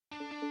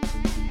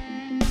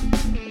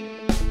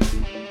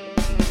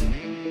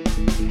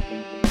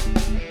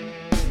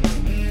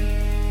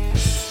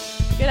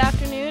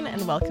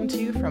welcome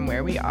to From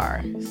Where We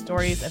Are,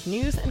 stories of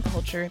news and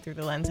culture through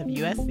the lens of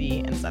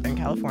USC and Southern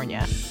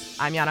California.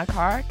 I'm Yana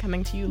Carr,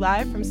 coming to you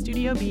live from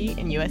Studio B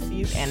in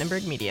USC's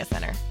Annenberg Media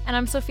Center. And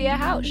I'm Sophia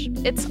Hausch.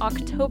 It's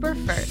October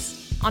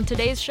 1st. On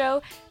today's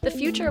show, the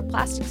future of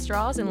plastic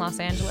straws in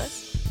Los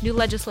Angeles, new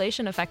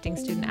legislation affecting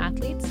student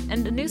athletes,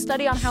 and a new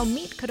study on how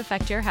meat could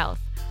affect your health.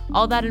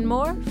 All that and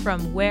more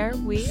from Where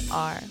We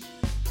Are.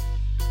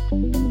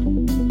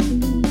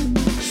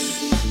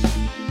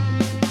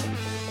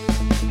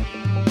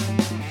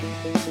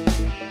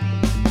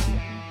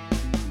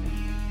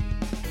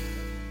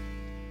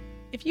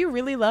 If you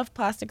really love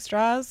plastic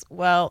straws,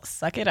 well,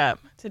 suck it up.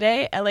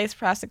 Today, LA's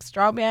plastic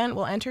straw ban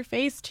will enter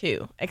phase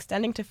 2,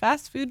 extending to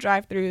fast food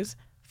drive-thrus,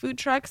 food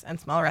trucks, and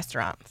small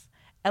restaurants.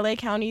 LA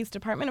County's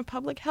Department of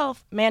Public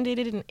Health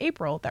mandated in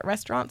April that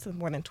restaurants with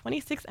more than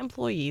 26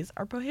 employees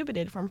are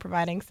prohibited from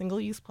providing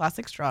single-use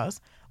plastic straws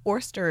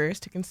or stirrers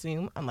to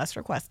consume unless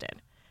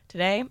requested.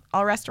 Today,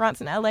 all restaurants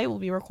in LA will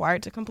be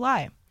required to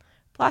comply.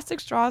 Plastic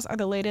straws are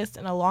the latest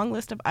in a long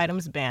list of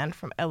items banned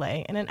from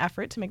LA in an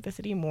effort to make the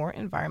city more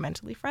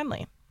environmentally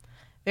friendly.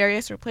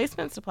 Various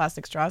replacements to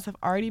plastic straws have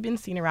already been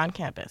seen around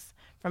campus,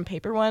 from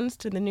paper ones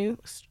to the new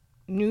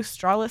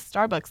strawless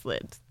Starbucks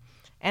lids.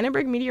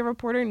 Annenberg media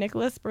reporter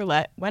Nicholas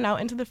Burlett went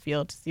out into the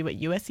field to see what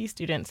USC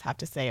students have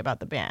to say about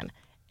the ban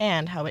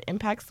and how it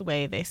impacts the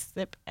way they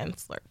sip and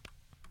slurp.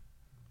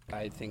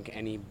 I think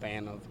any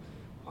ban of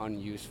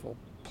unuseful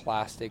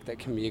plastic that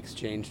can be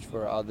exchanged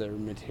for other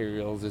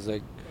materials is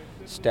a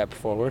step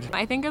forward.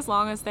 I think as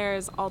long as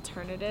there's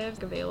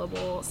alternatives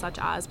available, such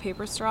as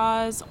paper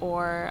straws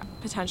or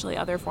potentially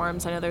other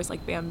forms, I know there's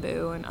like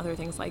bamboo and other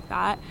things like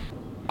that.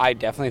 I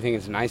definitely think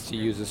it's nice to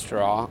use a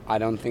straw. I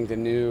don't think the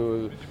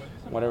new,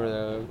 whatever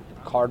the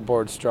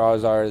cardboard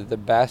straws are the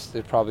best.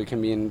 There probably can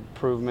be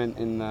improvement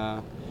in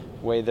the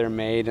way they're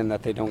made and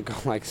that they don't go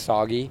like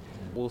soggy.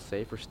 We'll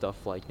say for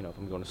stuff like, if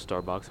I'm going to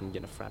Starbucks, I'm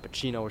getting a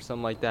Frappuccino or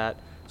something like that,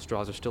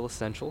 straws are still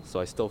essential, so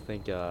I still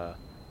think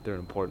they're an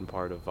important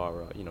part of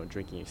our,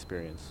 drinking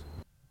experience.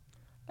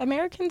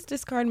 Americans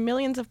discard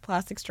millions of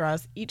plastic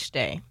straws each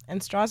day,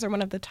 and straws are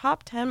one of the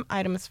top 10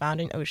 items found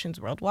in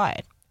oceans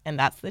worldwide. And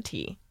that's the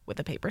tea, with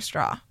a paper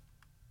straw.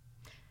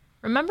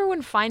 Remember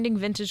when finding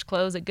vintage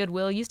clothes at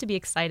Goodwill used to be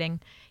exciting?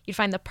 You'd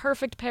find the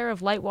perfect pair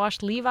of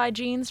light-washed Levi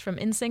jeans from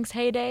NSYNC's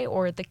heyday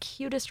or the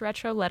cutest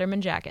retro Letterman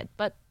jacket.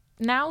 But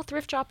now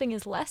thrift shopping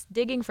is less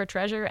digging for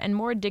treasure and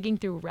more digging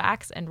through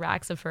racks and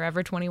racks of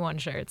Forever 21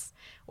 shirts.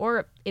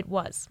 Or it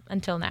was,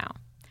 until now.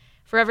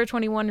 Forever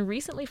 21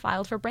 recently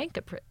filed for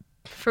bankruptcy.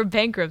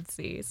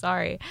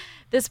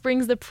 This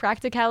brings the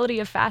practicality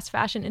of fast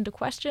fashion into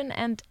question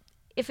and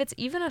if it's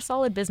even a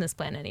solid business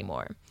plan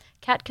anymore.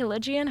 Kat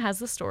Kilijian has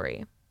the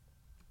story.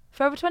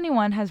 Forever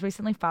 21 has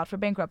recently filed for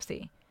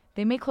bankruptcy.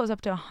 They may close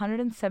up to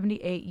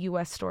 178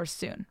 U.S. stores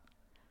soon.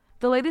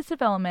 The latest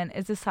development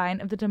is a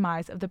sign of the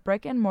demise of the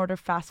brick-and-mortar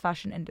fast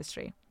fashion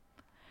industry.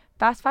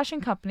 Fast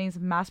fashion companies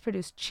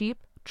mass-produce cheap,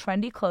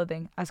 trendy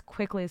clothing as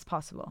quickly as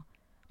possible.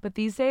 But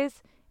these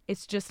days,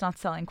 it's just not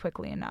selling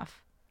quickly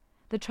enough.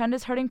 The trend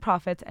is hurting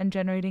profits and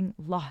generating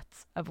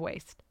lots of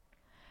waste.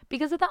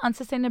 Because of the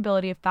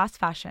unsustainability of fast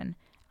fashion,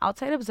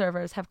 outside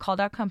observers have called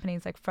out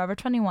companies like Forever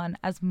 21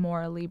 as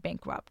morally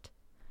bankrupt.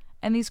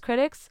 And these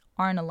critics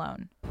aren't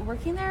alone.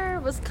 Working there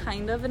was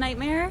kind of a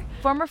nightmare.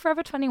 Former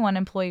Forever 21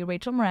 employee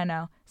Rachel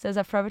Moreno says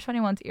that Forever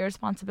 21's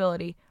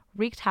irresponsibility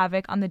wreaked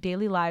havoc on the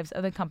daily lives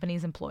of the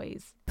company's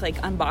employees. Like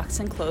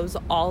unboxing clothes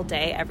all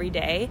day, every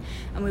day,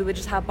 and we would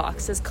just have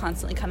boxes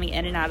constantly coming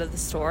in and out of the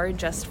store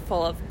just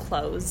full of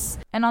clothes.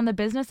 And on the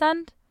business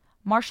end,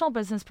 Marshall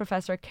business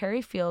professor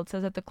Carrie Field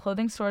says that the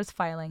clothing store's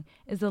filing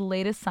is the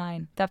latest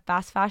sign that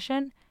fast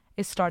fashion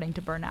is starting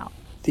to burn out.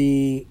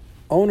 The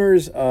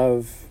owners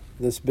of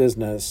this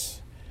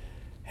business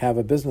have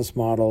a business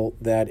model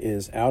that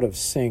is out of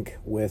sync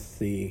with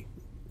the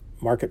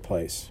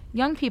marketplace.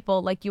 Young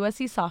people like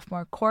USC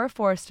sophomore Cora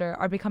Forrester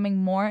are becoming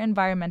more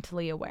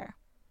environmentally aware.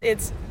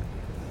 It's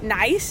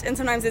nice and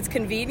sometimes it's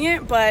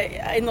convenient, but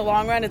in the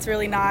long run, it's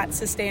really not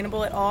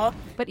sustainable at all.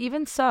 But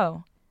even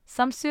so,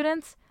 some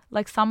students,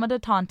 like Samada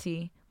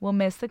Tanti, will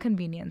miss the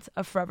convenience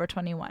of Forever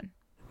 21.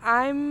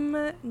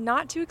 I'm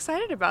not too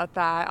excited about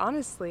that,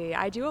 honestly.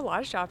 I do a lot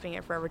of shopping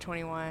at Forever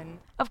 21.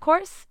 Of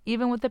course,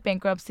 even with the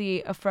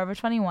bankruptcy of Forever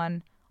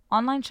 21,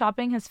 online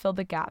shopping has filled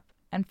the gap,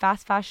 and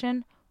fast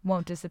fashion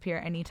won't disappear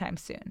anytime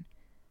soon.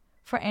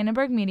 For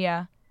Annenberg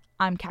Media,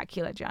 I'm Kat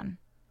Kilijian.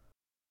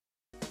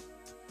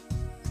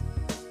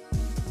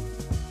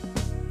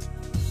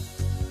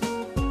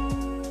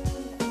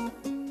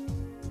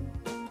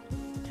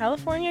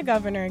 California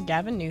Governor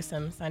Gavin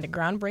Newsom signed a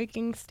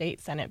groundbreaking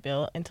state Senate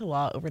bill into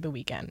law over the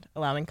weekend,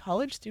 allowing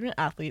college student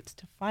athletes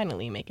to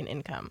finally make an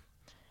income.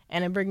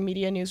 Annenberg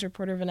Media News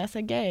reporter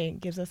Vanessa Gay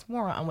gives us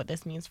more on what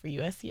this means for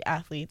USC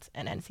athletes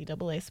and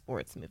NCAA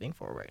sports moving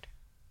forward.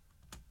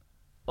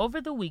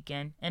 Over the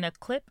weekend, in a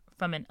clip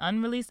from an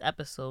unreleased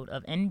episode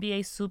of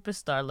NBA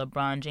superstar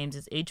LeBron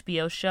James's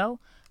HBO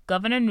show,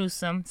 Governor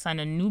Newsom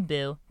signed a new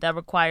bill that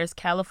requires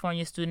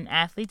California student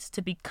athletes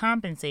to be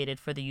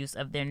compensated for the use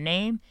of their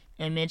name,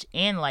 image,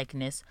 and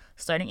likeness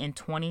starting in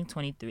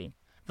 2023.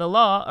 The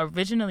law,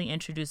 originally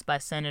introduced by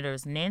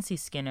Senators Nancy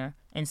Skinner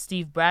and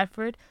Steve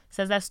Bradford,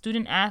 says that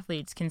student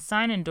athletes can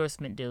sign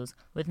endorsement deals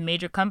with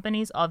major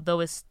companies,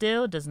 although it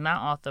still does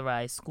not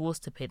authorize schools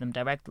to pay them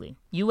directly.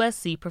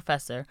 USC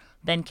professor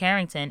Ben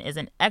Carrington is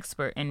an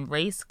expert in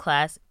race,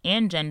 class,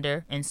 and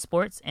gender in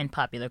sports and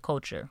popular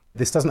culture.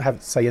 This doesn't have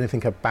to say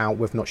anything about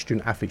whether or not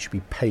student athletes should be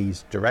paid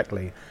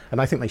directly,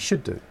 and I think they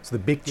should do. So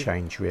the big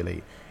change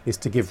really is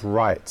to give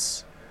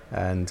rights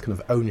and kind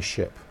of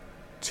ownership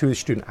to the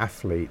student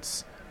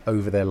athletes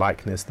over their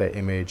likeness, their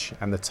image,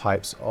 and the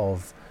types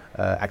of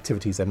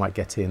activities they might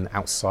get in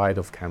outside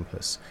of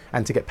campus,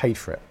 and to get paid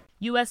for it.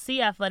 USC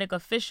athletic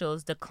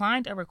officials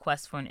declined a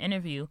request for an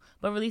interview,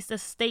 but released a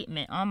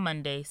statement on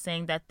Monday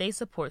saying that they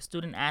support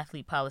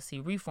student-athlete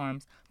policy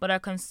reforms, but are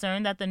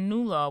concerned that the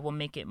new law will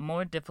make it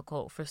more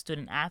difficult for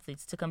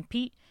student-athletes to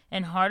compete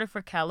and harder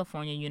for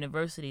California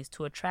universities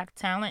to attract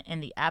talent in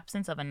the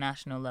absence of a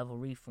national-level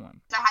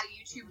reform. I had a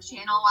YouTube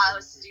channel while I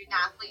was a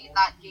student-athlete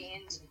that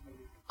gained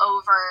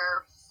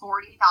over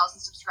 40,000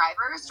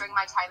 subscribers during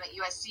my time at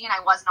USC, and I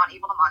was not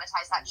able to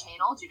monetize that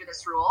channel due to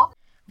this rule.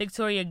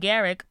 Victoria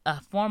Garrick, a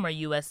former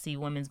USC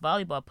women's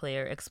volleyball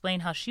player,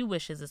 explained how she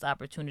wishes this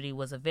opportunity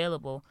was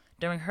available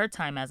during her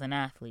time as an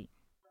athlete.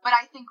 But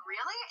I think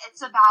really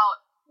it's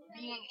about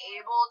being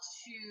able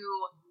to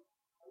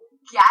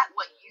get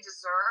what you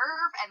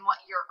deserve and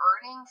what you're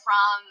earning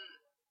from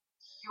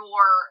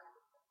your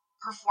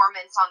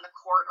performance on the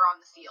court or on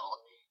the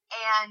field.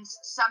 And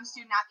some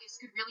student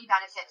athletes could really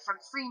benefit from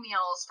free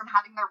meals, from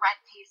having their rent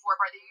paid for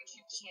by their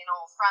YouTube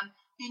channel, from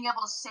being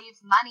able to save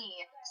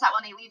money so that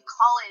when they leave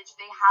college,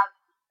 they have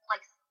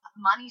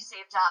money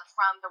saved up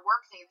from the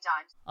work they've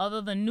done.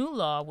 Although the new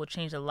law will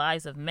change the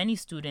lives of many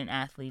student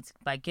athletes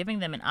by giving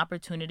them an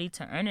opportunity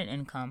to earn an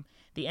income,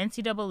 the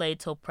NCAA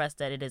told press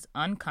that it is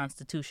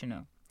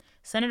unconstitutional.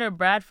 Senator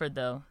Bradford,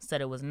 though,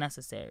 said it was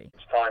necessary.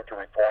 It's time to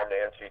reform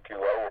the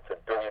NCAA. It's a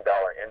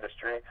billion-dollar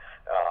industry.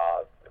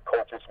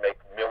 Coaches make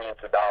millions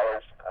of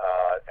dollars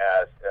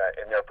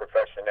in their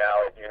profession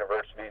now at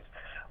universities.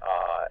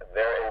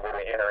 They're able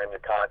to enter into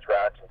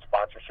contracts and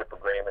sponsorship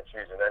agreements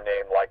using their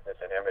name, likeness,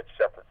 and image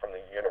separate from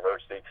the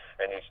university,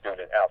 and these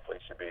student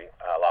athletes should be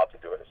allowed to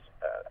do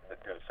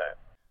the same.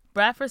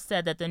 Bradford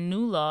said that the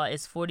new law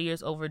is 40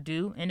 years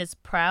overdue and is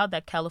proud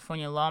that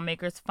California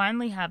lawmakers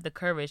finally have the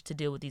courage to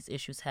deal with these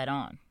issues head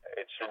on.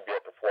 It should be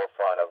at the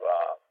forefront of,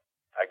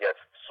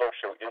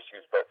 social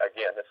issues, but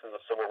again, this is a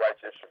civil rights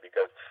issue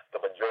because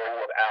the majority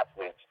of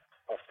athletes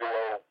who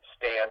fill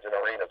stands in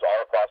arenas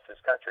all across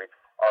this country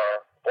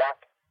are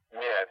black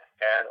men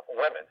and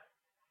women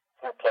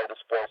who play the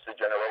sports that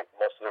generate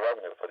most of the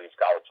revenue for these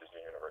colleges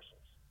and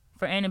universities.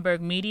 For Annenberg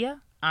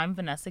Media, I'm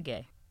Vanessa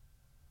Gay.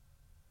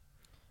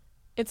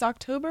 It's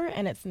October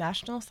and it's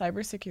National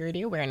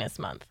Cybersecurity Awareness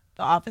Month.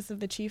 The Office of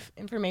the Chief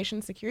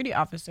Information Security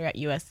Officer at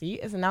USC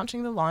is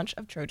announcing the launch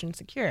of Trojan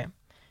Secure.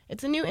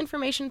 It's a new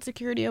information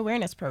security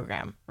awareness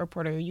program.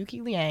 Reporter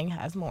Yuki Liang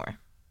has more.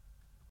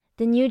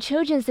 The new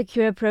Trojan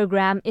Secure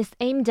program is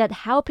aimed at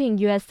helping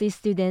USC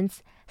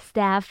students,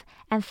 staff,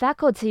 and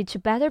faculty to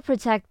better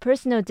protect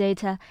personal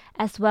data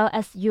as well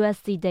as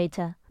USC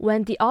data.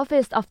 When the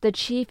Office of the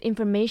Chief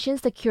Information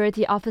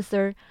Security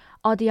Officer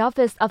or the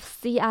Office of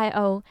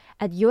CIO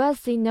at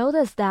USC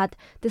noticed that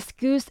the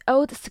school's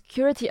old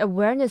security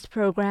awareness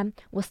program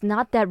was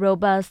not that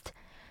robust,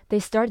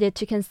 they started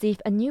to conceive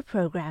a new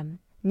program.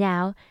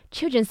 Now,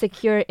 Trojan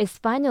Secure is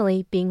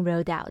finally being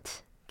rolled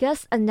out.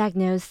 Gus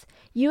Anagnos,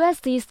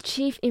 USC's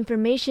Chief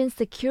Information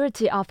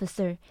Security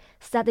Officer,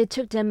 said it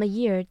took them a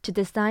year to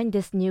design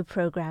this new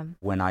program.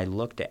 When I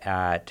looked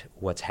at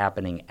what's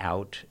happening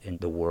out in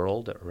the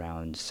world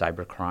around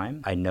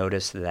cybercrime, I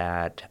noticed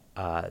that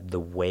the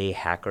way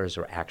hackers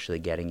are actually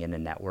getting into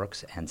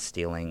networks and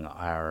stealing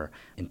our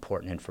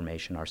important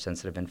information, our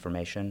sensitive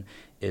information,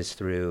 is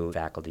through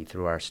faculty,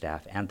 through our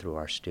staff, and through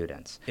our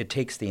students. It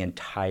takes the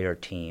entire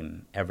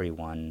team,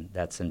 everyone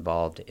that's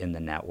involved in the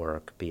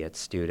network, be it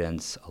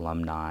students,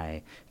 alumni,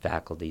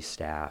 faculty,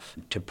 staff,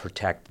 to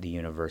protect the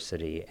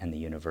university and the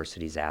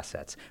university's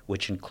assets,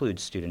 which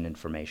includes student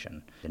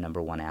information, the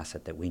number one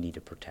asset that we need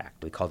to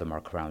protect. We call them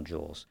our crown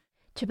jewels.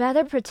 To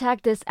better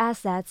protect these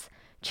assets,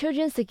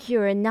 Trojan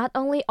Secure not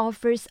only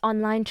offers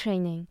online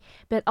training,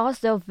 but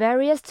also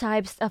various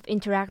types of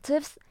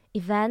interactives,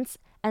 events,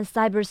 and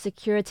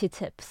cybersecurity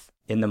tips.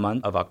 In the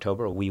month of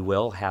October, we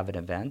will have an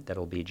event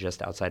that'll be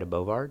just outside of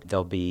Bovard.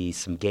 There'll be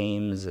some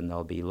games and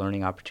there'll be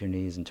learning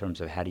opportunities in terms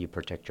of how do you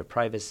protect your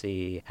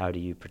privacy, how do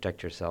you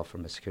protect yourself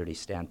from a security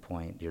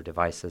standpoint, your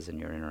devices and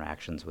your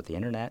interactions with the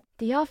internet.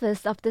 The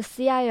Office of the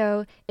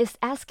CIO is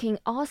asking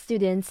all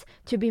students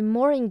to be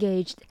more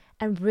engaged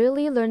and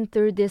really learn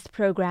through this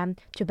program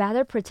to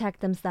better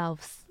protect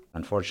themselves.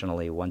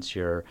 Unfortunately, once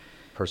your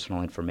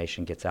personal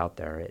information gets out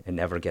there, it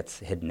never gets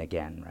hidden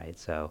again, right?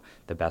 So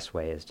the best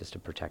way is just to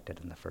protect it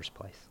in the first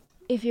place.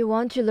 If you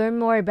want to learn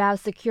more about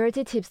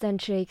security tips and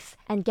tricks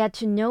and get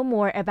to know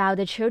more about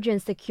the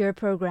Children's Secure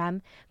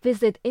program,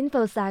 visit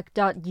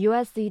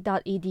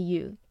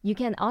infosec.usc.edu. You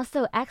can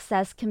also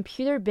access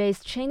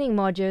computer-based training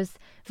modules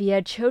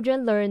via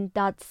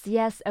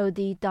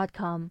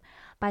childrenlearn.csod.com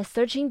by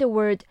searching the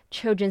word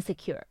Children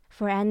Secure.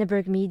 For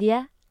Annenberg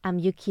Media, I'm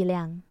Yuki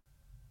Liang.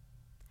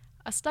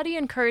 A study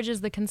encourages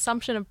the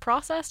consumption of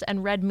processed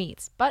and red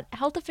meats, but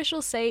health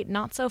officials say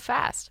not so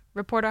fast.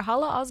 Reporter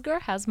Hala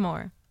Osgur has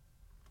more.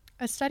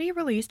 A study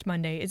released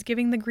Monday is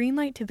giving the green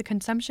light to the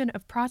consumption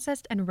of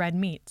processed and red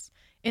meats.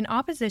 In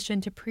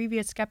opposition to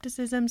previous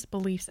skepticisms,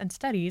 beliefs, and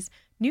studies,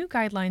 new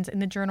guidelines in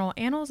the journal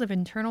Annals of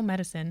Internal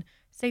Medicine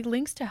say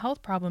links to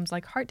health problems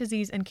like heart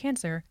disease and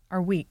cancer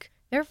are weak,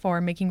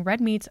 therefore making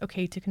red meats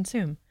okay to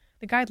consume.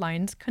 The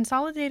guidelines,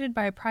 consolidated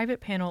by a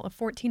private panel of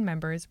 14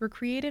 members, were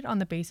created on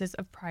the basis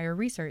of prior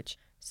research.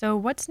 So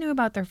what's new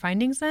about their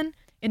findings then?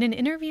 In an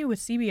interview with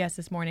CBS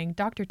this morning,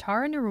 Dr.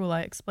 Tara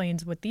Narula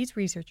explains what these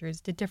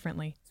researchers did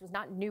differently. This was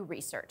not new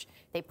research.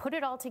 They put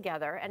it all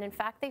together, and in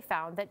fact, they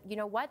found that, you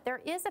know what, there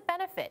is a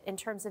benefit in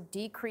terms of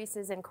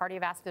decreases in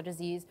cardiovascular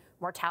disease,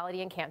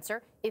 mortality, and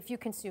cancer if you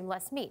consume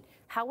less meat.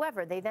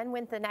 However, they then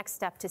went the next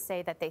step to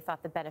say that they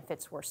thought the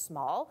benefits were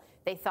small.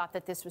 They thought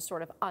that this was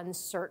sort of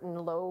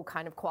uncertain, low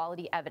kind of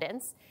quality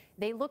evidence.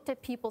 They looked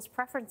at people's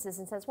preferences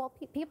and says, well,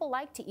 people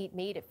like to eat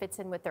meat. It fits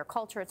in with their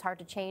culture. It's hard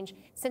to change.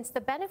 Since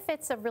the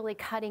benefits of really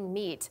cutting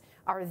meat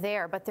are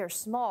there, but they're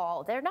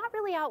small, they're not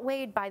really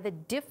outweighed by the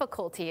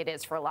difficulty it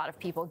is for a lot of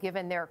people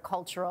given their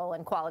cultural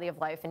and quality of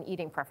life and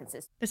eating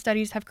preferences. The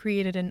studies have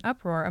created an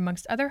uproar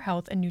amongst other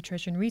health and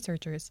nutrition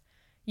researchers.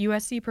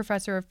 USC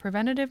professor of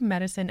preventative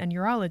medicine and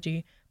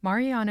urology,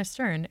 Mariana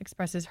Stern,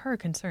 expresses her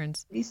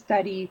concerns. This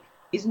study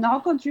is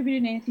not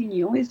contributing anything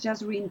new. It's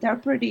just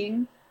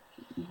reinterpreting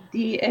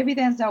the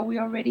evidence that we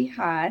already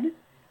had,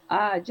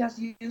 just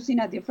using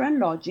a different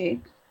logic,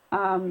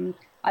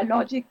 a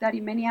logic that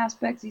in many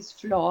aspects is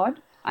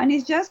flawed, and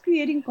it's just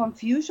creating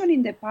confusion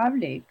in the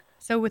public.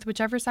 So with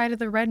whichever side of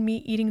the red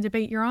meat eating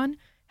debate you're on,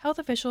 health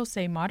officials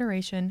say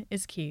moderation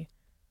is key.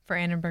 For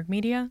Annenberg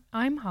Media,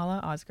 I'm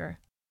Hala Osgur.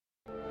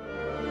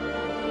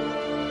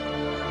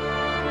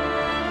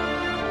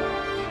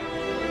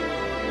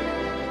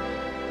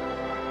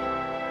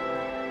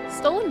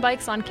 Stolen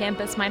bikes on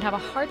campus might have a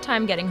hard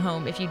time getting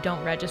home if you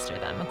don't register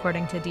them,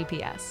 according to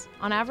DPS.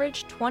 On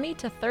average, 20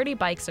 to 30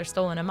 bikes are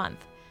stolen a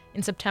month.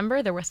 In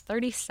September, there were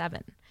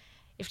 37.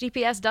 If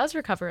DPS does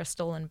recover a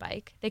stolen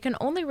bike, they can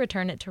only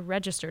return it to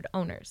registered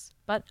owners.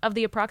 But of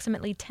the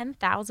approximately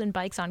 10,000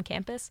 bikes on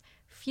campus,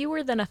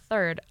 fewer than a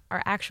third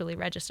are actually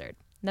registered.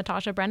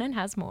 Natasha Brennan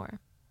has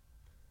more.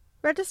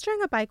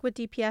 Registering a bike with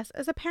DPS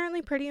is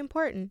apparently pretty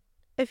important.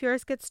 If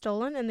yours gets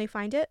stolen and they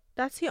find it,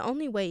 that's the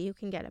only way you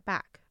can get it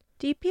back.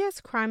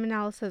 DPS Crime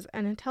Analysis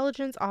and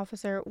Intelligence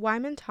Officer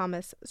Wyman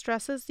Thomas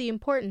stresses the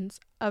importance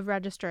of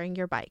registering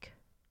your bike.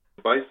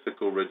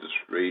 Bicycle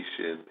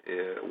registration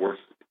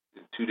works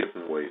in two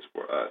different ways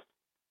for us.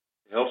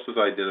 It helps us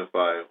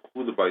identify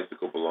who the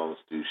bicycle belongs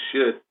to.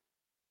 Should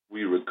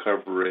we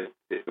recover it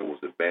if it was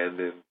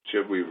abandoned?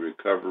 Should we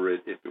recover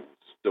it if it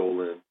was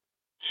stolen?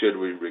 Should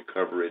we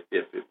recover it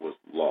if it was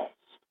lost?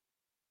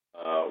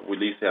 We at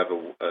least have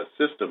a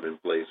system in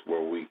place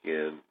where we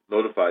can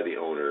notify the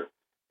owner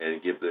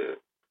and give the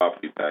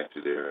property back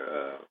to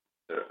their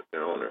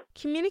owner.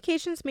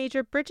 Communications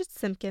major Bridget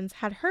Simpkins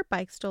had her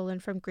bike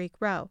stolen from Greek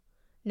Row.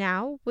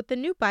 Now, with the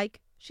new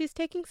bike, she's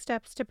taking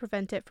steps to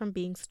prevent it from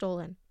being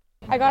stolen.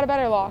 I got a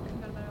better lock.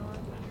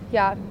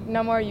 Yeah,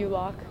 no more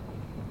U-lock,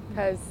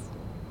 because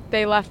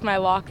they left my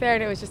lock there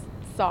and it was just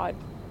sawed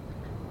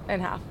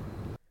in half.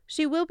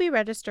 She will be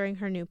registering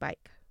her new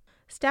bike.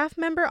 Staff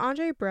member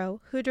Andre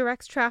Bro, who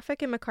directs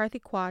traffic in McCarthy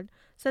Quad,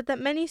 said that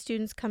many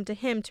students come to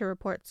him to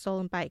report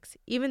stolen bikes,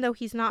 even though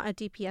he's not a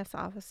DPS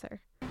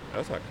officer.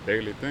 That's like a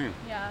daily thing.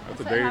 Yeah,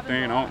 that's a daily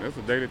thing. That's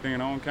a daily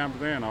thing on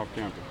campus and off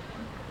campus.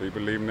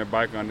 People leaving their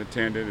bike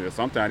unattended, or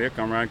sometimes they'll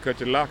come around and cut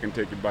your lock and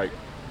take your bike.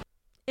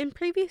 In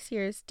previous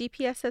years,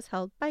 DPS has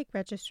held bike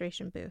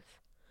registration booth.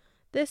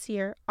 This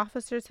year,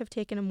 officers have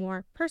taken a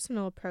more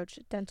personal approach,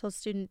 dental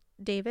student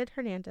David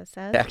Hernandez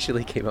says. They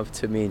actually came up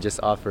to me and just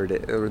offered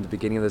it in the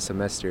beginning of the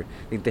semester.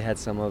 I think they had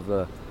some of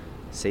the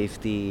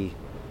safety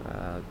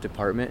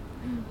department,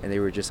 and they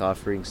were just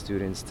offering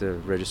students to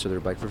register their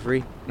bike for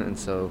free, and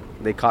so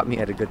they caught me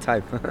at a good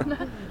time.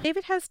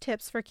 David has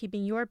tips for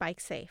keeping your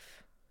bike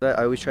safe.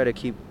 I always try to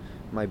keep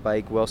my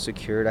bike well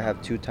secured. I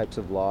have two types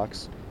of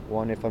locks.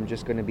 One if I'm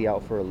just going to be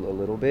out for a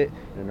little bit,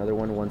 and another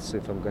one once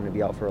if I'm going to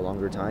be out for a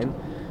longer time.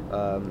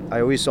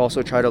 I always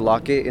also try to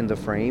lock it in the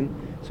frame,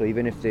 so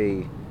even if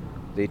they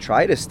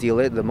try to steal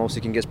it, the most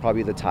they can get is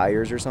probably the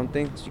tires or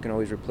something, so you can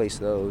always replace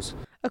those.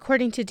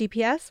 According to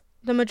DPS,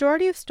 the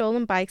majority of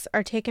stolen bikes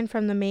are taken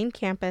from the main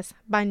campus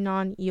by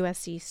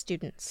non-USC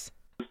students.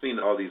 We've seen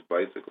all these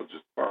bicycles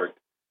just parked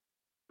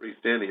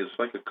freestanding. It's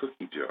like a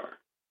cookie jar.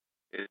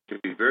 It can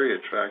be very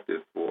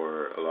attractive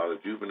for a lot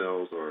of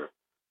juveniles or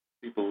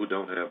people who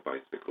don't have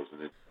bicycles.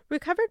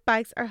 Recovered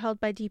bikes are held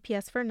by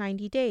DPS for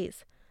 90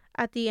 days.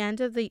 At the end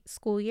of the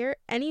school year,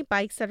 any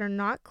bikes that are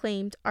not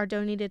claimed are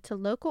donated to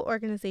local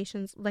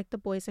organizations like the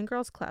Boys and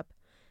Girls Club.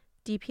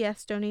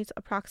 DPS donates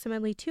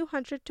approximately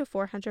 200 to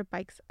 400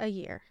 bikes a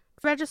year.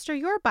 To register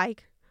your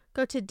bike,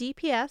 go to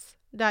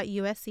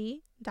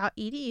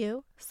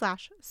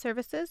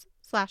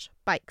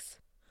dps.usc.edu/services/bikes.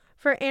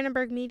 For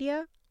Annenberg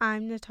Media,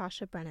 I'm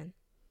Natasha Brennan.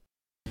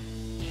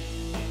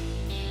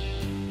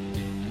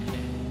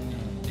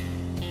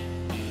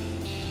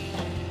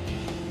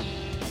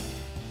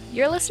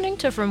 You're listening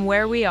to From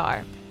Where We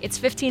Are. It's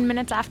 15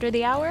 minutes after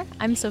the hour.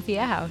 I'm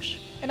Sophia Hausch.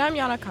 And I'm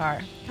Yana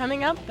Carr.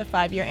 Coming up, the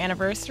 5-year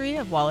anniversary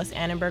of Wallace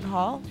Annenberg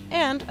Hall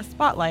and a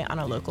spotlight on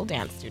a local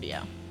dance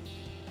studio.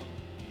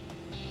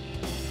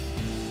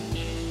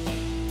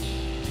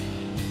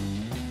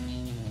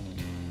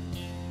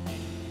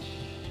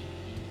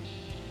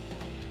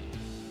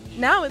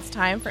 Now it's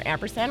time for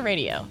Ampersand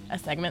Radio, a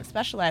segment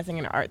specializing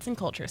in arts and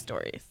culture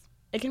stories.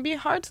 It can be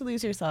hard to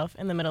lose yourself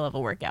in the middle of a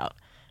workout,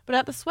 but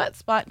at the Sweat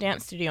Spot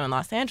Dance Studio in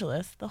Los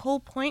Angeles, the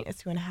whole point is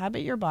to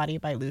inhabit your body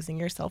by losing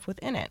yourself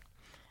within it.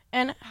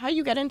 And how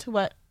you get into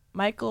what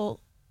Michael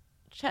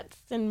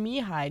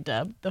Csikszentmihalyi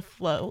dubbed the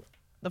flow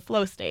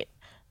state.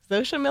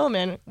 Zosha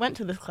Millman went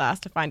to this class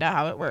to find out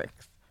how it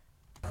works.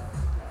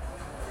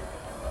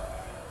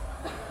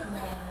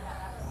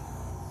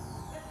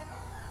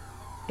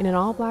 In an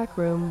all-black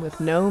room with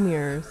no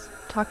mirrors,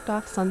 tucked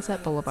off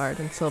Sunset Boulevard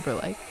in Silver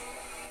Lake,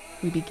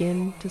 we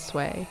begin to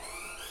sway.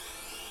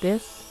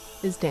 This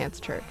is Dance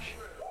Church.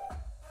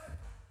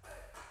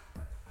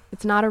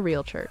 It's not a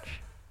real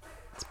church.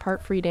 It's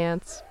part free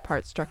dance,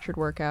 part structured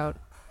workout.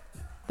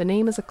 The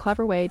name is a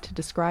clever way to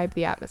describe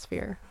the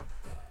atmosphere.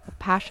 A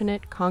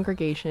passionate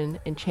congregation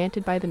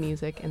enchanted by the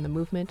music and the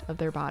movement of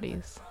their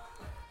bodies.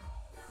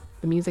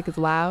 The music is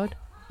loud,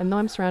 and though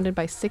I'm surrounded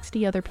by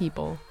 60 other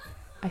people,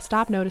 I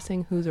stop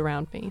noticing who's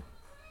around me.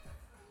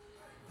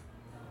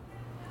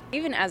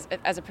 Even as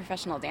a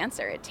professional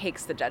dancer, it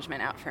takes the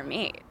judgment out for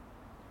me.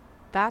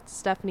 That's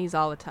Stephanie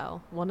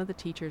Zolotel, one of the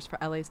teachers for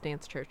LA's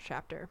Dance Church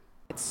chapter.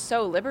 It's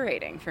so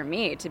liberating for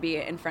me to be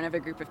in front of a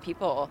group of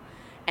people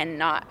and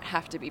not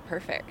have to be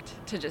perfect,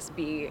 to just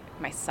be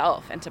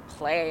myself and to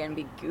play and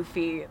be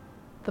goofy.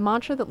 The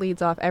mantra that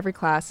leads off every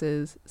class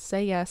is,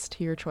 say yes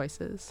to your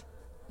choices.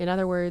 In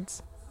other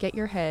words, get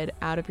your head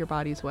out of your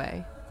body's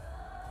way.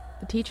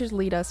 The teachers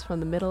lead us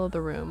from the middle of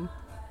the room,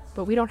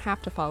 but we don't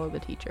have to follow the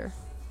teacher.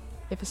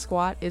 If a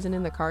squat isn't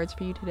in the cards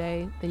for you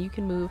today, then you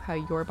can move how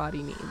your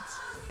body needs.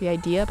 The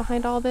idea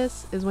behind all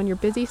this is when you're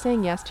busy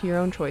saying yes to your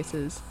own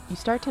choices, you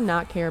start to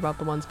not care about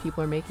the ones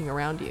people are making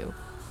around you.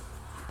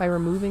 By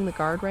removing the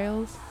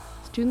guardrails,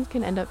 students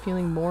can end up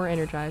feeling more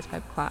energized by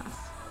the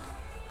class.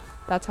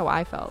 That's how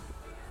I felt.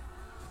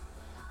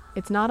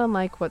 It's not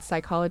unlike what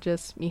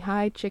psychologist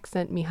Mihaly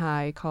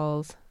Csikszentmihalyi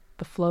calls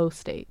the flow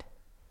state.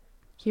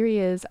 Here he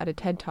is at a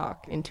TED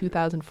Talk in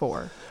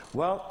 2004.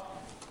 Well,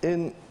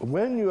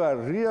 when you are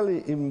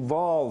really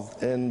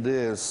involved in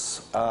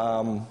this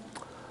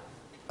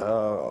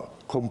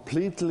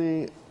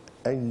completely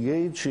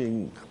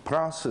engaging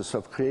process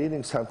of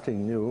creating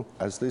something new,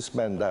 as this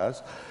man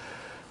does,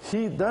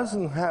 he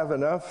doesn't have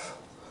enough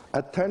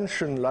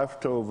attention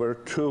left over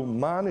to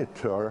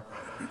monitor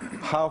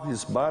how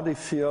his body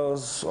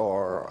feels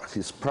or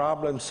his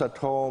problems at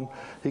home.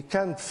 He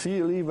can't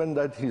feel even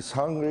that he's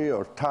hungry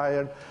or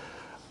tired.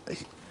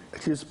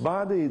 His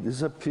body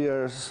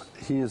disappears,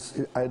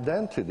 his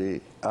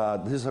identity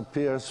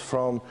disappears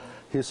from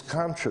his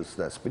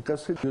consciousness,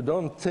 because if you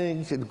don't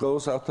think, it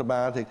goes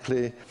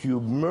automatically. You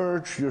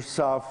merge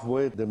yourself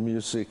with the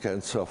music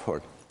and so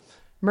forth.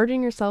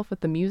 Merging yourself with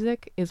the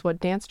music is what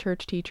Dance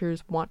Church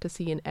teachers want to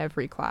see in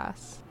every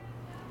class.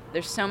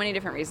 There's so many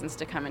different reasons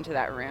to come into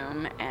that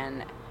room,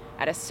 and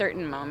at a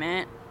certain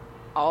moment,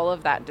 all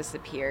of that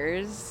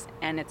disappears,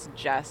 and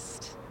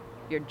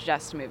you're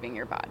just moving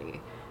your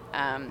body.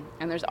 And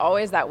there's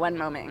always that one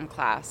moment in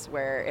class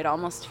where it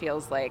almost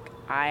feels like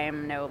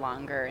I'm no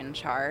longer in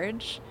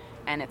charge,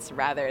 and it's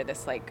rather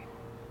this like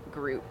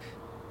group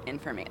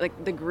information,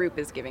 like the group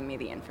is giving me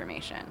the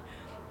information.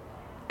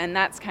 And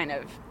that's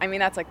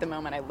that's like the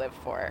moment I live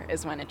for,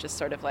 is when it just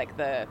sort of like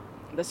the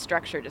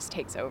structure just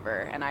takes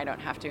over and I don't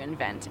have to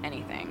invent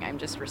anything. I'm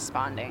just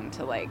responding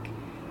to like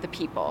the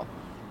people.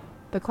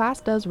 The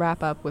class does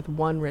wrap up with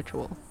one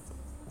ritual.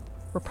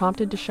 We're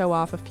prompted to show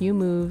off a few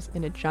moves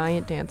in a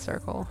giant dance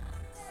circle.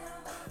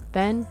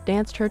 Then,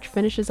 Dance Church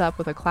finishes up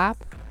with a clap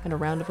and a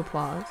round of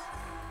applause.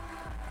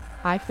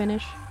 I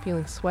finish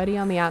feeling sweaty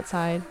on the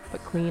outside,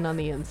 but clean on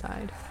the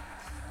inside.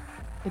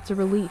 It's a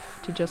relief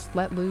to just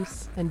let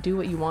loose and do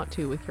what you want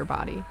to with your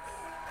body.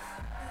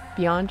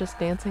 Beyond just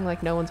dancing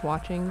like no one's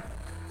watching,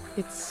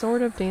 it's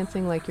sort of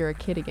dancing like you're a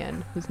kid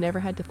again who's never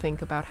had to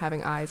think about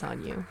having eyes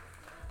on you.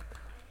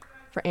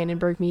 For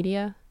Annenberg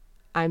Media,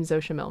 I'm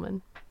Zosha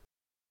Millman.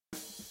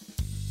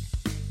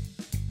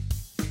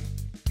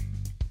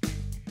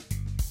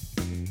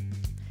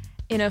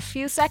 In a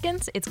few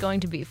seconds, it's going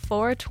to be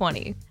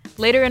 4:20.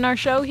 Later in our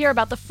show, hear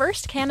about the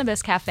first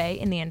cannabis cafe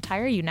in the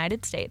entire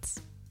United States.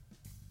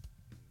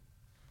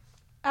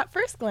 At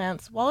first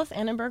glance, Wallace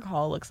Annenberg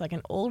Hall looks like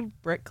an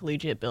old brick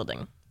collegiate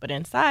building, but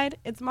inside,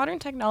 its modern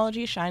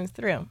technology shines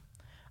through.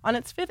 On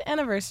its 5th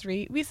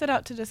anniversary, we set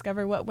out to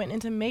discover what went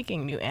into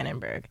making New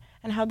Annenberg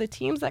and how the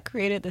teams that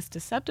created this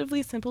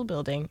deceptively simple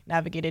building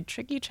navigated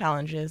tricky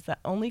challenges that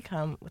only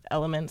come with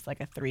elements like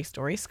a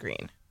 3-story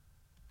screen.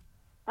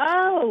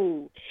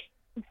 Oh,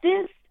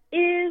 this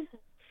is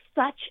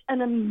such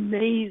an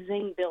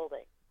amazing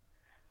building.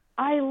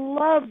 I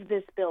love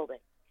this building.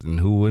 And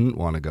who wouldn't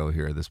want to go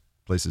here? This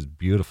place is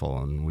beautiful,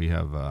 and we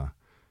have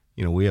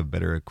we have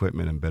better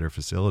equipment and better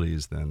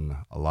facilities than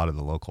a lot of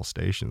the local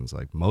stations,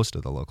 like most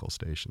of the local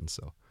stations.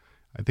 So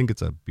I think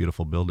it's a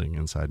beautiful building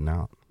inside and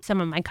out. Some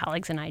of my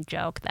colleagues and I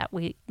joke that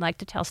we like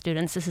to tell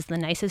students this is the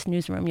nicest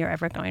newsroom you're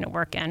ever going to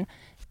work in.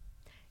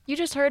 You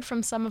just heard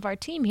from some of our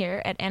team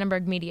here at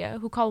Annenberg Media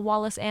who call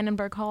Wallace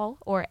Annenberg Hall,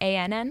 or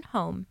ANN,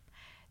 home.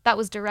 That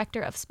was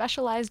Director of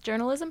Specialized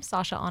Journalism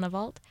Sasha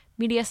Onevalt,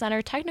 Media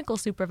Center Technical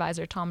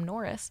Supervisor Tom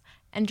Norris,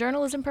 and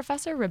Journalism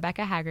Professor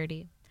Rebecca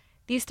Haggerty.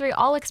 These three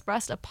all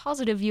expressed a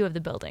positive view of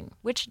the building,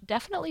 which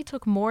definitely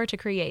took more to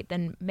create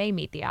than may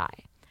meet the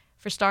eye.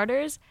 For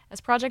starters,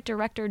 as project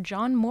director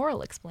John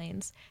Morrill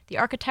explains, the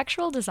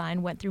architectural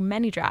design went through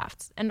many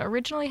drafts and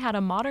originally had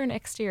a modern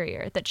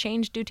exterior that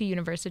changed due to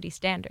university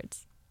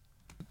standards.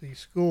 The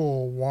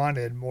school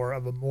wanted more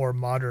of a more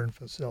modern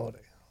facility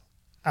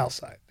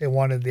outside. They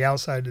wanted the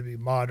outside to be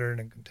modern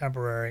and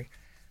contemporary,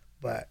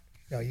 but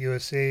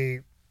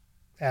USC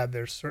had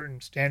their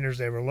certain standards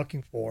they were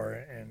looking for,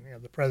 and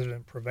the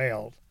president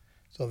prevailed.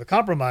 So the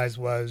compromise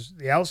was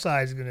the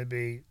outside is going to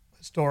be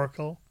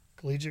historical,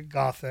 collegiate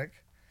Gothic,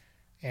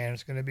 and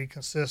it's going to be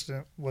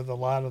consistent with a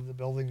lot of the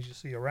buildings you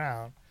see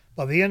around.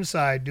 But the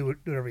inside, do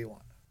whatever you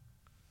want.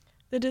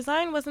 The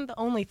design wasn't the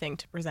only thing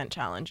to present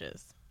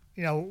challenges.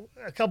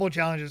 A couple of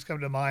challenges come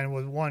to mind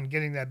was, one,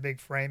 getting that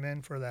big frame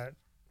in for that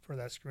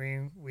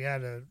screen. We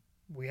had to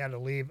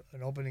leave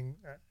an opening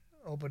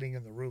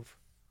in the roof.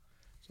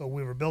 So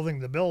we were building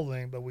the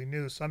building, but we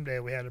knew someday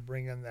we had to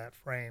bring in that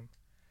frame.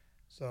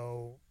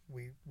 So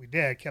we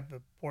kept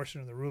the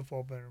portion of the roof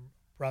open,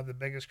 brought the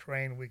biggest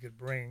crane we could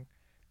bring,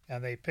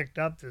 and they picked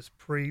up this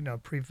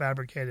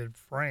prefabricated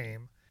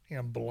frame,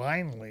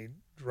 blindly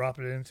dropped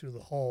it in through the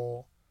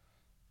hole,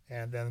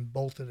 and then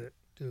bolted it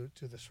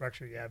to the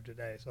structure you have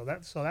today. So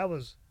that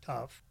was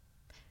tough.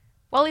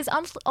 While he's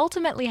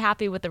ultimately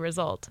happy with the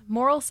result,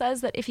 Morrill says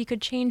that if he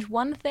could change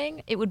one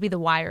thing, it would be the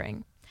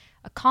wiring.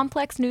 A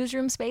complex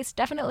newsroom space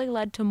definitely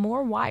led to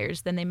more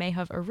wires than they may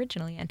have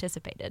originally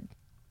anticipated.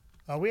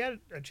 We had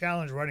a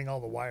challenge running all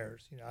the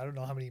wires. I don't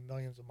know how many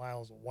millions of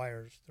miles of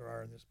wires there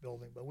are in this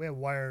building, but we have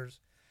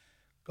wires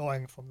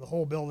going from the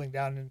whole building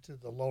down into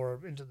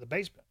the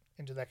basement,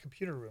 into that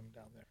computer room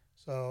down there.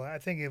 So I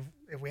think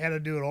if we had to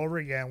do it over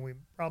again, we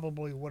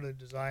probably would have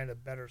designed a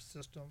better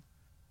system.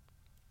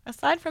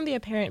 Aside from the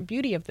apparent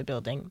beauty of the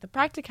building, the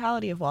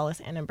practicality of Wallace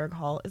Annenberg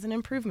Hall is an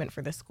improvement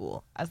for the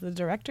school, as the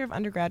Director of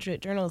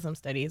Undergraduate Journalism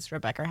Studies,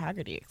 Rebecca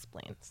Haggerty,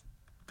 explains.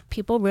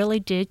 People really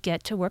did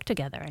get to work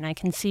together, and I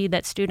can see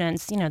that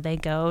students,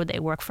 they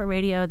work for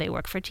radio, they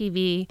work for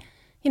TV,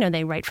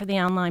 they write for the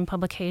online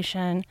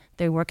publication,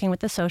 they're working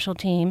with the social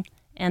team,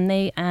 and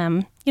they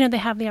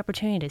have the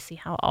opportunity to see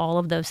how all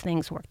of those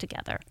things work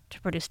together to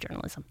produce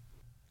journalism.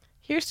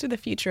 Here's to the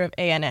future of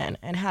ANN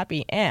and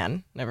happy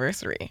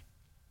Ann-niversary.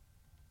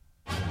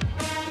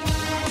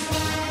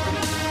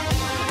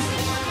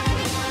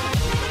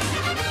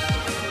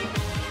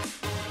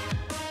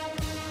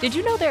 Did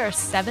you know there are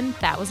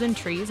 7,000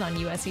 trees on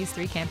USC's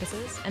 3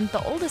 campuses, and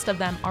the oldest of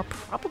them are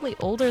probably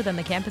older than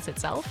the campus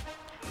itself?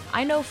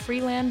 I Know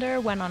Freelander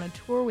went on a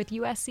tour with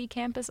USC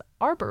campus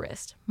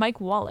arborist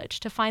Mike Wallach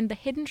to find the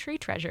hidden tree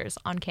treasures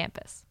on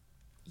campus.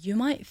 You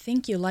might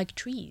think you like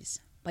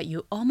trees, but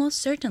you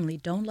almost certainly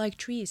don't like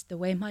trees the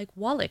way Mike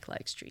Wallach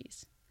likes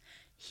trees.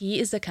 He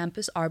is the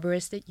campus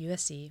arborist at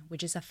USC,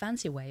 which is a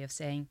fancy way of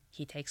saying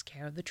he takes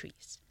care of the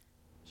trees.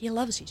 He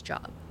loves his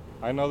job.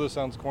 I know this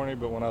sounds corny,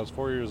 but when I was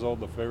 4 years old,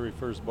 the very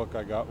first book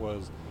I got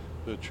was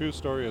The True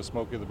Story of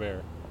Smokey the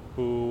Bear,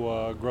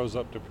 who grows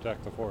up to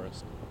protect the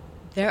forest.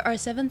 There are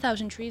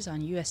 7,000 trees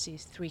on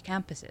USC's 3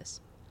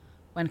 campuses.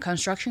 When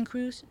construction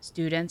crews,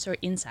 students, or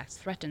insects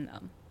threaten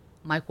them,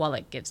 Mike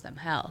Wallach gives them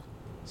hell.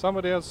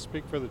 Somebody has to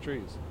speak for the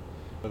trees.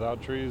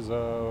 Without trees,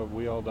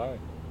 we all die.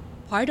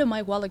 Part of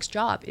Mike Wallach's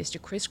job is to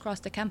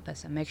crisscross the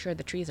campus and make sure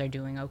the trees are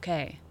doing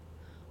okay.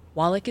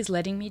 Wallach is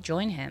letting me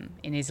join him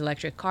in his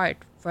electric cart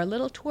for a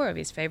little tour of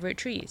his favorite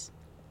trees.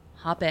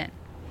 Hop in.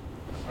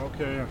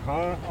 Okay,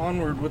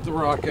 onward with the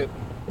rocket.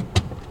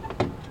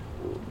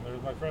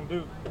 There's my friend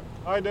Duke.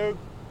 Hi, Duke.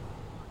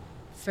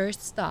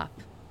 First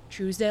stop,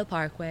 Truesdale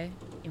Parkway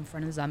in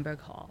front of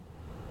Zumberg Hall.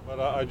 But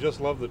I just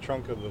love the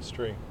trunk of this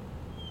tree.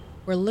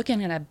 We're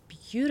looking at a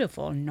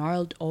beautiful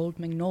gnarled old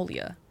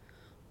magnolia.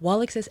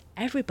 Wallach says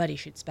everybody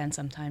should spend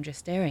some time just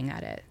staring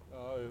at it.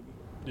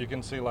 You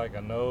can see like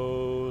a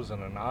nose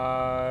and an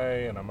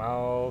eye and a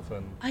mouth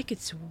and... I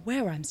could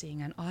swear I'm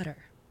seeing an otter.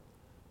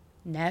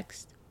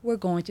 Next, we're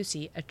going to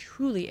see a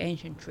truly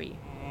ancient tree.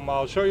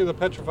 I'll show you the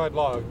petrified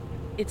log.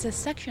 It's a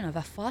section of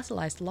a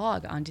fossilized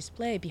log on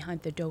display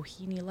behind the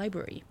Doheny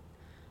Library.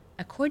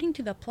 According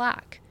to the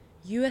plaque,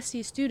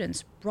 USC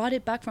students brought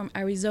it back from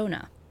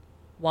Arizona.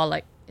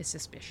 Wallach is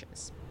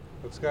suspicious.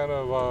 It's kind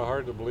of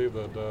hard to believe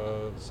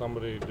that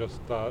somebody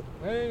just thought,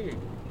 hey,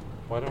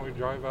 why don't we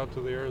drive out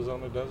to the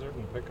Arizona desert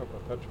and pick up a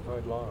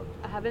petrified log?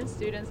 Haven't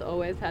students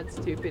always had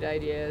stupid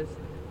ideas?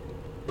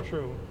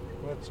 True,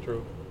 that's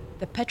true.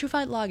 The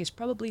petrified log is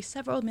probably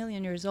several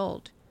million years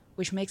old,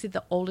 which makes it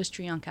the oldest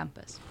tree on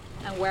campus.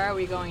 And where are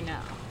we going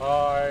now?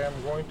 I am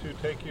going to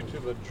take you to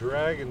the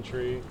dragon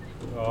tree.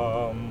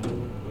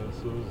 This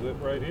is it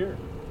right here.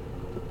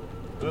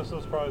 This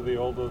is probably the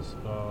oldest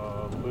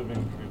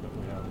living tree that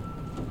we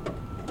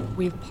have.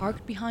 We've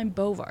parked behind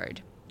Bovard.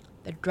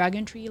 The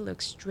dragon tree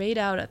looks straight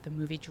out at the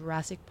movie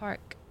Jurassic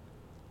Park.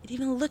 It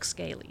even looks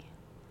scaly.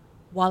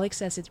 Wallach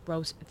says it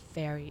grows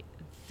very,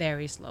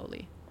 very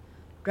slowly.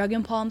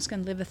 Dragon palms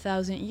can live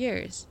 1,000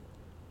 years.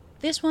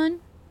 This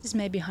one is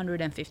maybe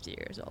 150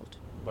 years old.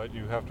 But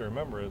you have to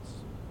remember, it's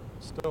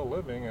still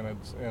living and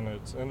it's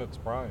in its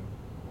prime.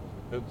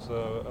 It's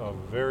a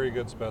very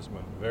good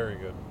specimen, very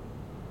good.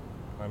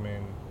 I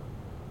mean,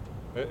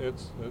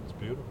 it's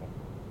beautiful.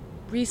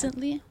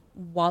 Recently,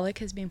 Wallach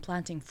has been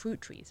planting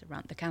fruit trees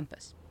around the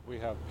campus. We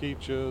have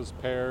peaches,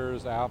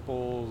 pears,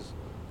 apples,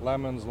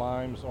 lemons,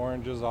 limes,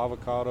 oranges,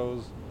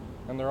 avocados,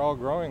 and they're all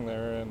growing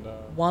there. And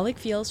Wallach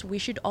feels we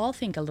should all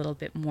think a little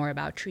bit more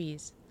about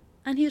trees.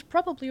 And he's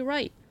probably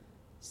right.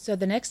 So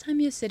the next time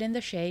you sit in the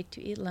shade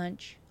to eat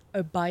lunch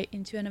or bite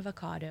into an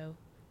avocado,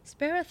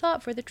 spare a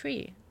thought for the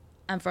tree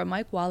and for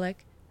Mike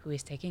Wallach, who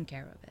is taking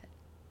care of it.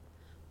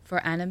 For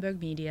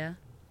Annenberg Media,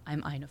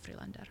 I'm Aino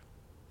Frilander.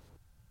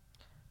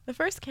 The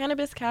first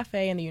cannabis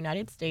cafe in the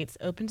United States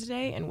opened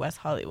today in West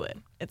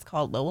Hollywood. It's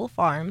called Lowell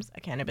Farms,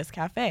 a cannabis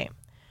cafe.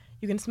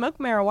 You can smoke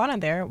marijuana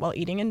there while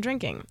eating and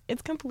drinking.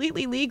 It's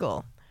completely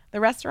legal.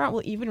 The restaurant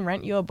will even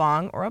rent you a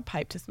bong or a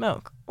pipe to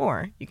smoke,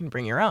 or you can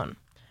bring your own.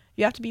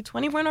 You have to be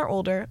 21 or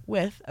older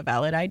with a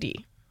valid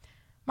ID.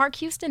 Mark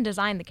Houston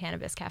designed the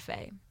Cannabis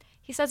Cafe.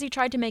 He says he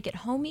tried to make it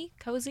homey,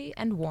 cozy,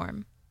 and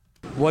warm.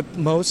 What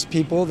most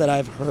people that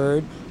I've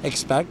heard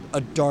expect,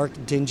 a dark,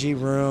 dingy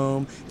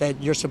room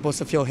that you're supposed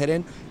to feel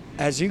hidden.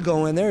 As you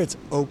go in there, it's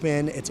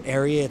open, it's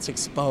airy, it's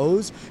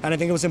exposed. And I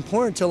think it was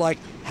important to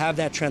have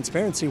that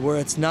transparency where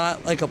it's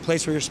not like a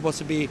place where you're supposed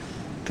to be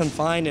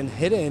confined and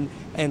hidden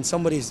in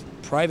somebody's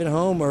private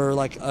home or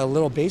like a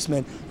little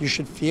basement. You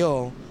should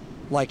feel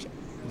like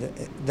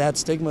that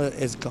stigma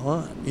is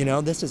gone. You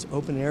know, this is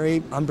open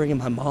airy. I'm bringing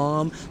my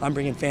mom, I'm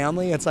bringing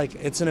family. It's like,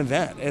 it's an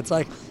event. It's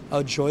like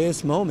a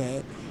joyous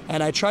moment.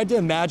 And I tried to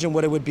imagine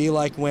what it would be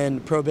like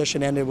when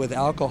Prohibition ended with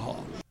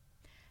alcohol.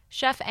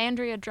 Chef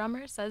Andrea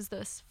Drummer says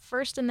this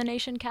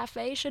first-in-the-nation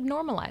cafe should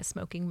normalize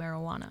smoking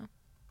marijuana.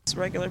 It's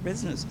regular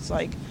business. It's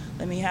like,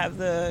 let me have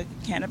the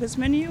cannabis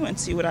menu and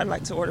see what I'd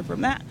like to order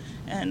from that.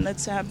 And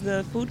let's have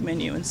the food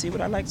menu and see what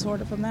I'd like to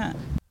order from that.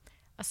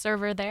 A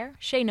server there,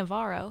 Shay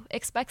Navarro,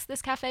 expects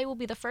this cafe will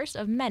be the first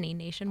of many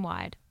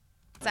nationwide.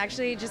 It's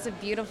actually just a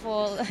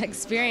beautiful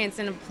experience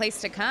and a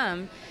place to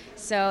come.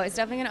 So it's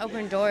definitely going to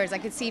open doors. I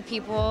could see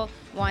people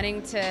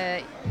wanting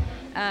to,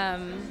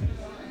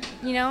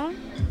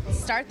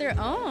 start their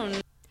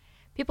own.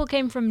 People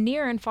came from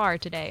near and far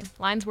today.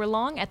 Lines were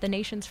long at the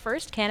nation's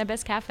first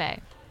cannabis cafe.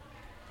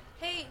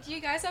 Hey, do you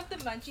guys have the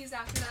munchies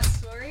after that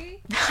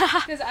story?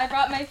 Because I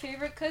brought my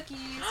favorite cookies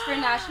for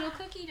National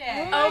Cookie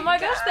Day. Oh my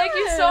gosh, thank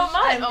you so much.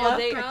 I love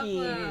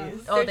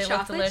cookies. Oh, they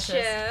look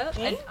delicious.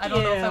 I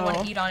don't know if I want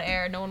to eat on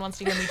air. No one wants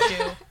to hear me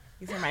chew.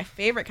 These are my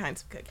favorite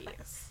kinds of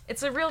cookies.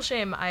 It's a real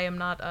shame I am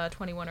not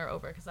 21 or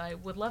over because I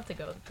would love to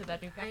go to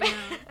that new cafe.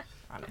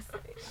 Honestly,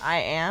 I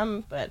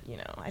am, but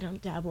I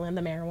don't dabble in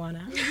the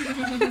marijuana.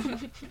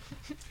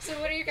 So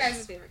what are your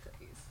guys' favorite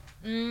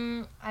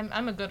cookies?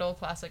 I'm a good old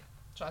classic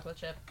chocolate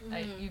chip.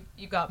 Mm-hmm.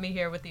 You got me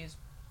here with these.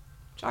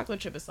 Chocolate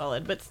chip is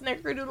solid, but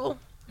snickerdoodle,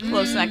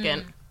 close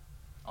second.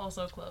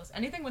 Also close.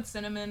 Anything with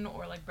cinnamon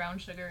or like brown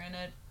sugar in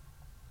it.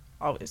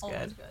 Always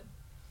good.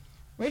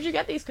 Where'd you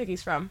get these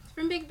cookies from?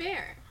 From Big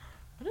Bear.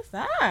 What is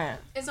that?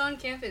 It's on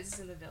campus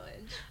in the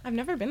village. I've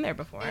never been there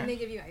before. And they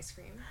give you ice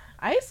cream.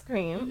 Ice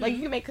cream? Mm-hmm. Like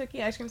you can make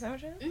cookie ice cream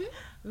sandwiches?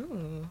 Mm-hmm.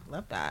 Ooh,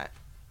 love that.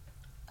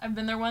 I've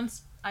been there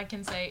once. I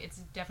can say it's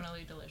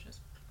definitely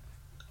delicious.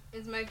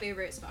 It's my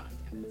favorite spot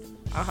on campus.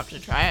 I'll have to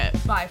try it.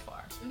 By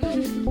far.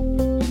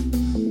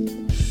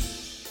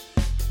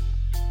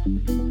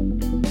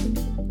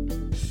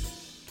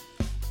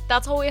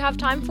 That's all we have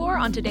time for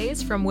on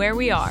today's From Where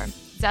We Are.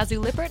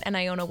 Zazu Lippert and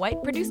Iona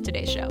White produced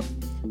today's show.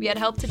 We had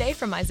help today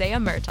from Isaiah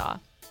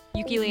Murtaugh.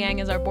 Yuki Liang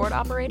is our board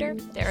operator.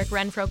 Derek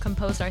Renfro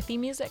composed our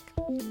theme music.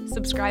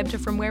 Subscribe to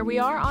From Where We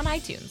Are on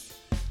iTunes.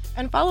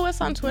 And follow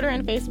us on Twitter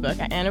and Facebook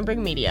at Annenberg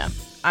Media.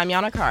 I'm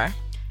Yana Carr.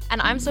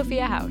 And I'm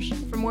Sophia Hausch.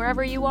 From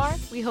wherever you are,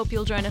 we hope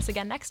you'll join us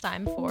again next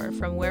time for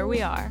From Where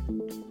We Are.